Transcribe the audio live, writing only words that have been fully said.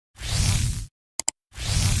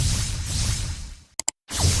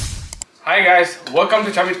Hi guys, welcome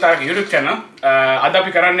to Chamittar's YouTube channel. අද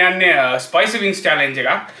අපි කරන්න යන්නේ spicy wings challenge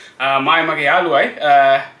එකක්. මම මගේ යාළුවයි.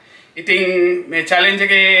 ඉතින් මේ challenge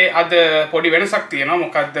එකේ අද පොඩි වෙනසක් තියෙනවා.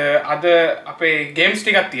 මොකද්ද? අද අපේ games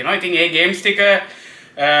ටිකක් තියෙනවා. ඉතින් ඒ games ටික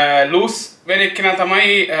loose වෙන එක්කෙනා තමයි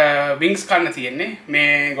wings කන්න තියෙන්නේ.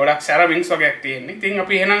 මේ ගොඩක් සැර wings වගේක් තියෙන්නේ. ඉතින්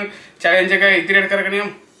අපි එහෙනම් challenge එක ඉදිරියට කරගෙන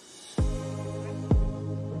යමු.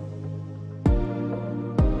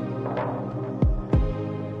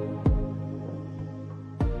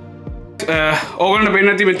 ඕගොල්ලන්ට පේන්න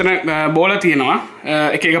ඇති මෙතන බෝල තියෙනවා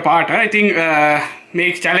එක එක පාට. ඉතින්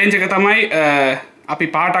මේ චැලෙන්ජ් එක තමයි අපි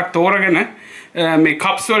පාටක් තෝරගෙන මේ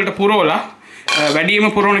කප්ස් වලට පුරවලා වැඩිම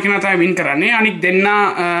පුරවන කෙනා තමයි වින් කරන්නේ. අනික දෙන්න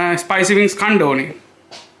ස්පයිසි වින්ග්ස් කන්න ඕනේ.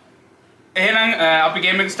 එහෙනම් අපි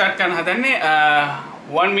ගේම් එක ස්ටාර්ට් කරන්න හදන්නේ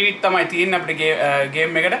 1 minute තමයි තියෙන්නේ අපේ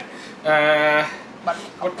ගේම් එකට.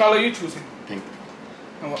 What color you choosing? Pink.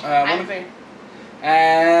 One thing.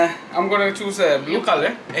 I'm gonna choose a blue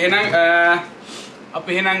color. එහෙනම්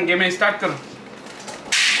අපි එහෙනම් ගේම ස්ටාර්ට් කරමු.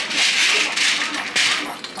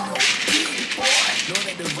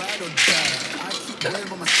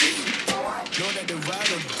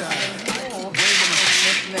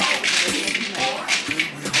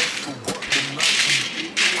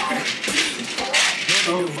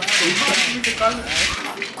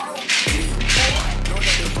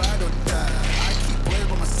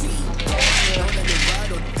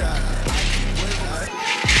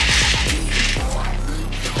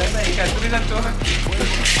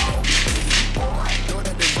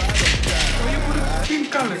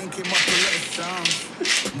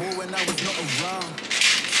 More when I was not around.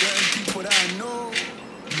 Certain people that I know,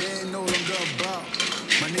 they ain't no longer about.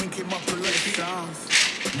 My name came up with like sounds.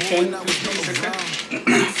 More when I was not around.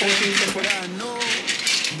 Certain people that I know,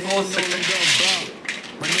 they ain't no longer about.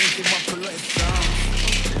 My name came up with like sounds.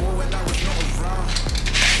 More when I was not around.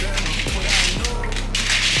 Certain people that I know,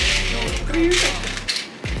 they ain't no longer about.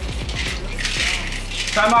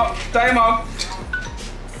 Time out. Time out.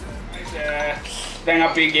 දැන්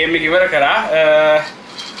අපි game එක ඉවර කරා.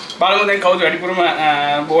 බලමු දැන් කවුද වැඩිපුරම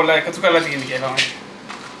ball එකතු කරලා තියෙන්නේ කියලා.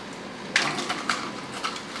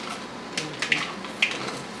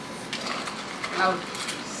 Loud.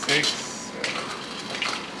 6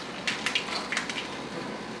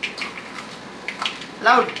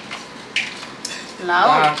 Loud.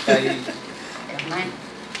 Loud. 9.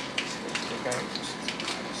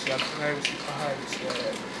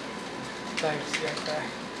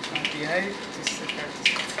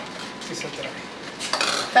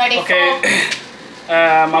 Okay.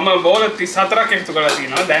 මම බෝල 34ක් එකතු කරලා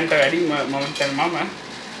තියෙනවා. දැන්ට වැඩි මම දැන් මම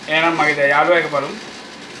එහෙනම් මගේ යාළුවා එක බලමු.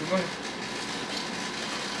 1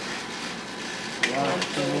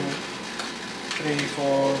 2 3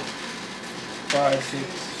 4 5 6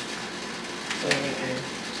 7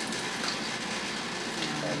 8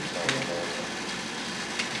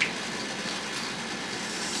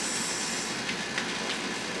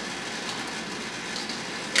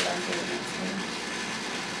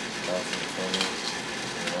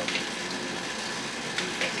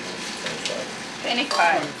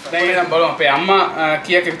 දැන් එහෙනම් බලමු අපේ අම්මා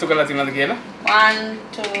කීයක් එකතු කරලා තියෙනවද කියලා. 1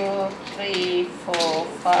 2 3 4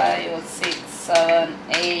 5 6 7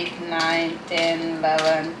 8 9 10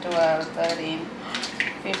 11 12 13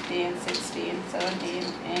 15 16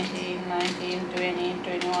 17 18 19 20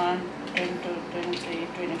 21 22 23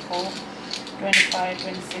 24 25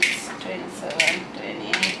 26 27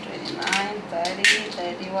 28 29 30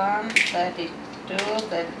 31 32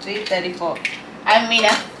 33 34. I'm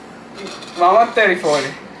Mina. මමත් 34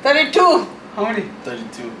 නේ. 32. How many?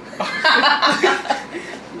 32.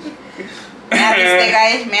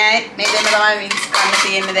 guys, මේ දෙන්න තමයි වින්ස් කන්න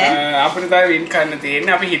තියෙන්නේ දැන්. අපිට තමයි වින් කන්න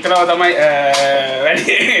තියෙන්නේ. අපි හිතනවා තමයි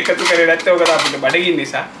වැඩි එකතු කරේ නැත්නම් ඔක අපිට බඩගින්න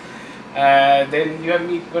නිසා. Then you and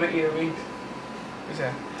me gonna eat a wing.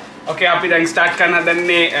 Okay, අපි දැන් ස්ටාර්ට් කරන්න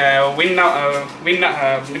හදන්නේ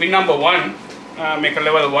win number 1 මේක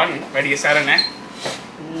level 1 වැඩි සැර නැහැ.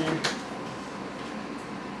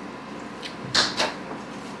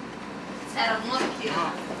 Sarah Murky.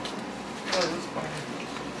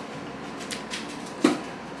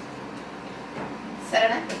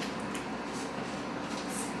 Sarah?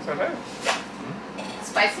 Sarah?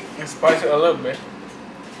 Spicy? It's spicy a little bit.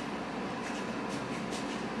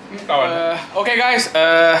 Okay guys,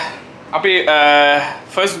 අපි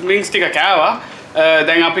first wings ටික කෑවා.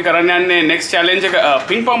 දැන් අපි කරන්න යන්නේ next challenge එක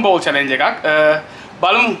ping pong ball challenge එකක්.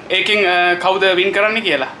 බලමු ඒකෙන් කවුද win කරන්නේ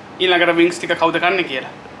කියලා. ඊළඟට wings ටික කවුද කන්නේ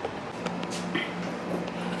කියලා.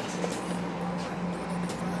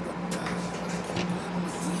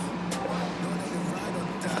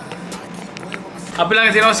 අපි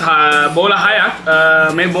ළඟ තියෙනවා බෝල 6ක්.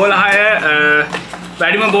 මේ බෝල 6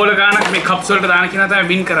 වැඩිම බෝල ගානක් මේ කප්ස් වලට දාන කෙනා තමයි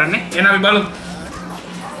වින් කරන්නේ. එහෙනම් අපි බලමු.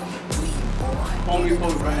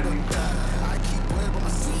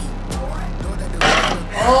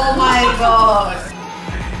 Oh my god.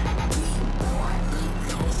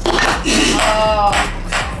 Oh.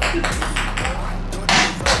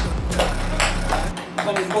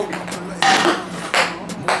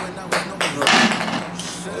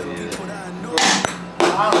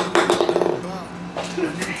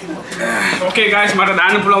 Okay guys, මට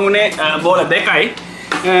දාන්න පුළුවන් උනේ බෝල 2යි.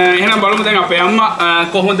 එහෙනම් බලමු දැන් අපේ අම්මා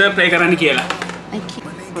කොහොමද ප්ලේ කරන්න කියලා.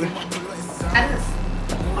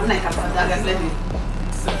 ඔන්න එක අපිට දාගන්න ලැබි.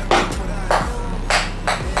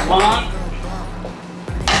 1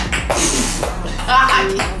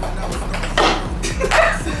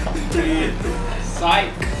 Psych.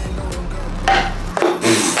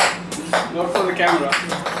 Not for the camera.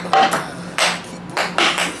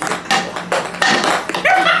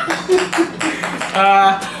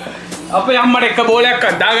 අපේ අම්මට එක බෝලයක්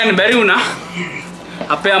දාගන්න බැරි වුණා.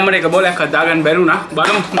 අපේ අම්මට එක බෝලයක් දාගන්න බැරි වුණා.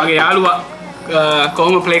 බලමු මගේ යාළුවා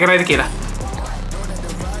කොහොම ප්ලේ කරයිද කියලා.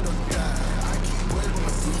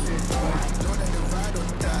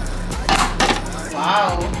 Wow.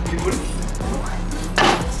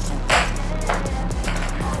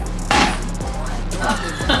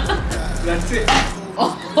 That's it.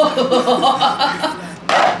 Oh.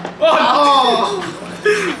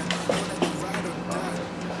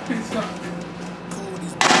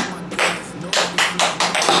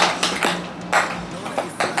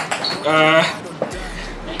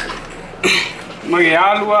 මගේ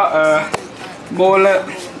යාළුවා බෝල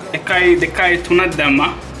 1යි 2යි 3ක්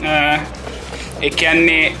දැම්මා. ඒ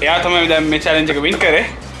කියන්නේ එයා තමයි දැන් මේ චැලෙන්ජ් එක වින් කරේ.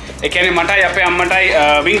 ඒ කියන්නේ මටයි අපේ අම්මටයි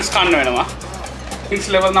වින්ග්ස් කන්න වෙනවා. වින්ග්ස්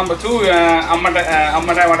ලෙවල් නම්බර් 2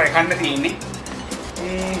 අම්මටයි මටයි කන්න තියෙන්නේ.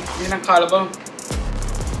 එහෙනම් කාලා බලමු.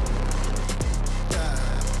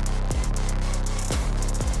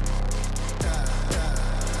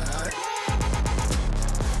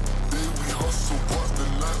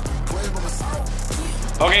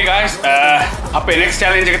 Okay guys, අපේ next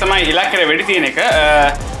challenge එක තමයි ඉලක්කයට වෙඩි තියන එක.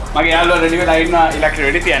 මගේ යාළුවා රෙඩි වෙලා ඉන්නවා ඉලක්කයට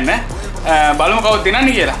වෙඩි තියන්න. බලමු කවුද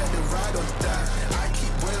දිනන්නේ කියලා.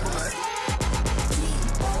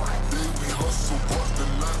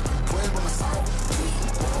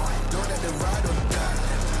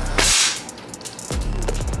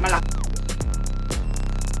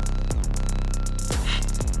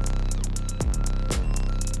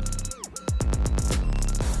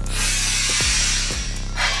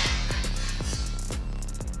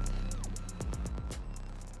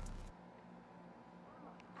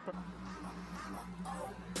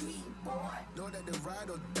 Know that they ride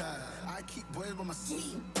or die. I keep boys by my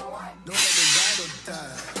side. Know that they ride or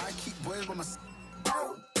die. I keep boys by my side.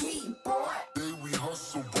 Day we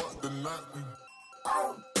hustle, but the night we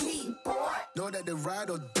know that they ride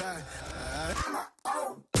or die.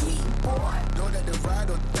 Know that they ride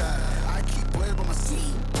or die. I keep boys by my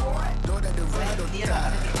side. Know that they ride or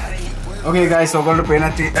die. Okay guys, ඔයගොල්ලෝ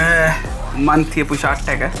පේනති මන් තියපු shot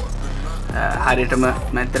එක හරියටම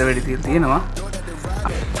මැද්දට වෙඩි තියලා තියෙනවා.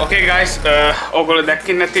 Okay guys, ඔයගොල්ලෝ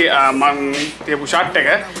දැක්කේ නැති මං තියපු ෂොට් එක.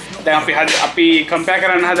 දැන් අපි කම්පෙයාර්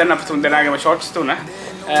කරන්න හදන අපි තුන් දෙනාගේම ෂොට්ස් තුන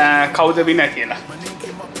කවුද විනර් කියලා.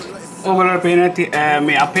 ඔයගොල්ලෝ පේන්නේ නැති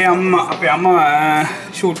මේ අපේ අම්මා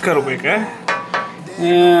ෂූට් කරපු එක.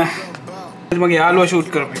 මගේ යාළුවා ෂූට්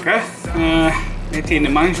කරපු එක. මේ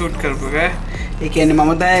තියෙන්නේ මං ෂූට් කරපු එක. ඒ කියන්නේ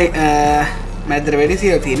මම තමයි මැද්දට වෙඩි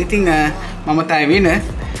තියලා තියෙන්නේ. ඉතින් මම තමයි විනර්.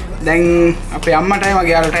 දැන් අපේ අම්මටයි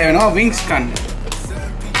මගේ යාළුවටයි වෙනවා වින්ග්ස් කන්න.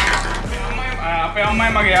 අපේ අම්මයි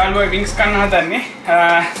මගේ යාළුවා වින්ග්ස් කන්න හදන්නේ.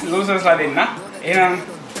 ලූසර්ස්ලා දෙන්න. එහෙනම්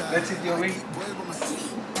let's see your wing.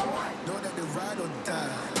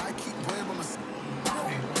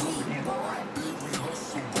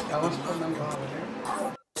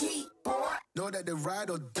 Know that they ride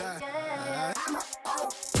or die.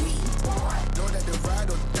 Know that they ride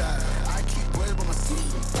or die. I keep boys by my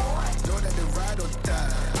side. Know that they ride or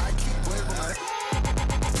die. I keep boys by my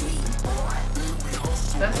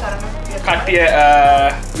කට්ටිය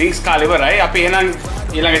වින්ග්ස් කාලා ඉවරයි. අපි එහෙනම්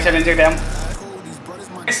ඊළඟ challenge එකට යමු.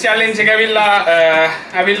 next challenge එක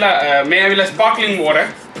ඇවිල්ලා sparkling water.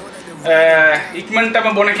 ඉක්මනටම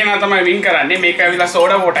බොන කෙනා තමයි වින් කරන්නේ. මේක ඇවිල්ලා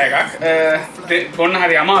සෝඩා වෝටර් එකක්. බොන්න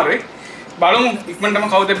හරි අමාරුයි. බලමු ඉක්මනටම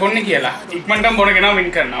කවුද බොන්නේ කියලා. ඉක්මනටම බොන කෙනා වින්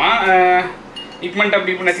කරනවා. ඉක්මනට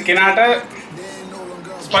බීපු නැති කෙනාට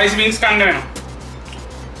ස්පයිස් වින්ග්ස් කන්න වෙනවා.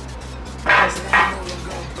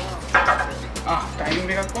 टाइमिंग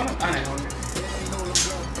देखा कौन नहीं होने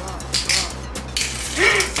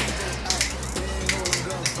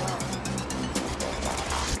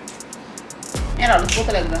මේ රළු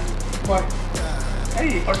බෝතලයක් ගන්න. Why?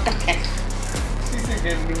 Hey. පොට්ටක් කැක්. She's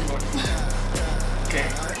getting good. Okay.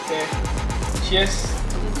 Okay. Cheers.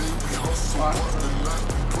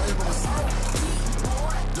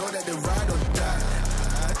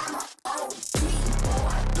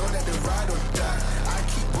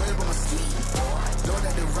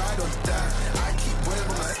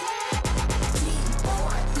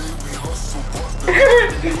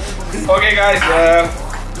 Okay guys,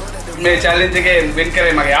 මේ challenge එකේ win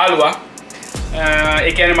කරේ මගේ යාළුවා.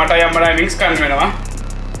 ඒ කියන්නේ මට යම්මඩා wings ගන්න වෙනවා.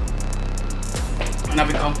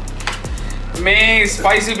 අපි කොම් මේ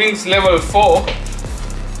spicy wings level 4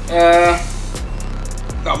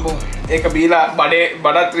 ගම්බෝ ඒක බීලා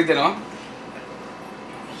බඩත් රිදෙනවා.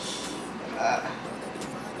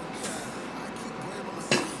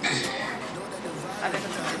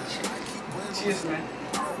 Cheers man.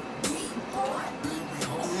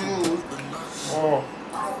 Oh.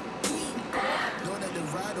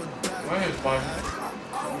 Why is fine?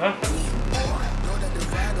 Huh?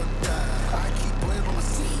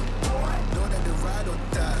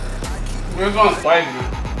 We're going spicy man.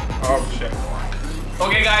 Oh shit.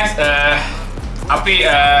 Okay guys, අපි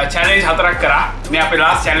challenge හතරක් කරා. මේ අපේ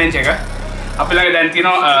last challenge එක. අපි ළඟ දැන්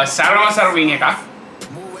තියෙනවා සරමසර win එකක්.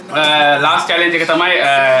 last challenge එක තමයි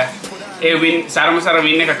ඒ win සරමසර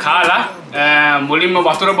win එක කාලා මුලින්ම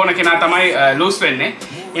වතුර බොන කෙනා තමයි lose වෙන්නේ.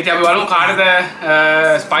 ඉතින් අපි බලමු කාටද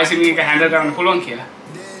spicy wing එක handle කරන්න පුළුවන් කියලා.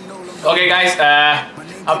 Okay guys,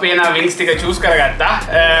 අපි එන wings ටික choose කරගත්තා.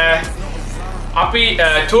 අපි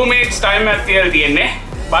 2 minutes time එකක් තියලා තියෙන්නේ.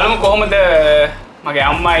 බලමු කොහොමද මගේ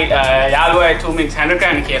අම්මයි යාළුවයි 2 minutes handle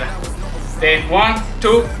කරන්න කියලා. Then 1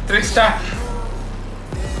 2 3 start.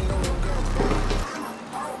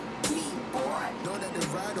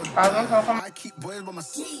 I keep boys by my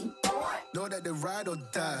side. Know that they ride or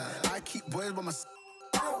die. I keep boys by my side.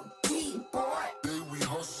 Day we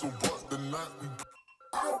hustle, but the night we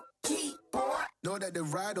know that they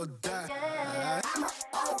ride or die.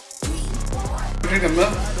 Drink a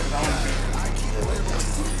milk.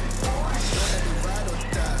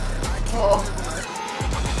 Oh.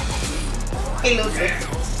 Hey Lucy.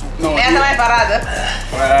 No. Meya thamai parada.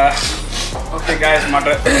 Okay guys, මට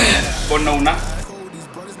බොන්න උනා.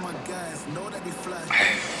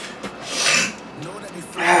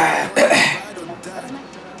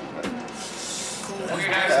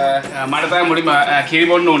 මට තමයි මුලින්ම කිරි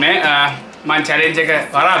බොන්න උනේ. මම challenge එක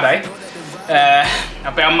පරාදයි.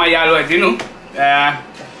 අපේ අම්මා යාළුවා දිනු.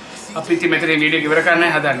 අපි ඉතින් මෙතන වීඩියෝ ඉවර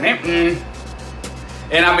කරන්න හදන්නේ.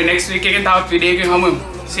 එහෙනම් අපි next week එකෙන් තවත් වීඩියෝ එකකින් හමුවෙමු.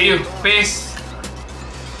 See you. Peace.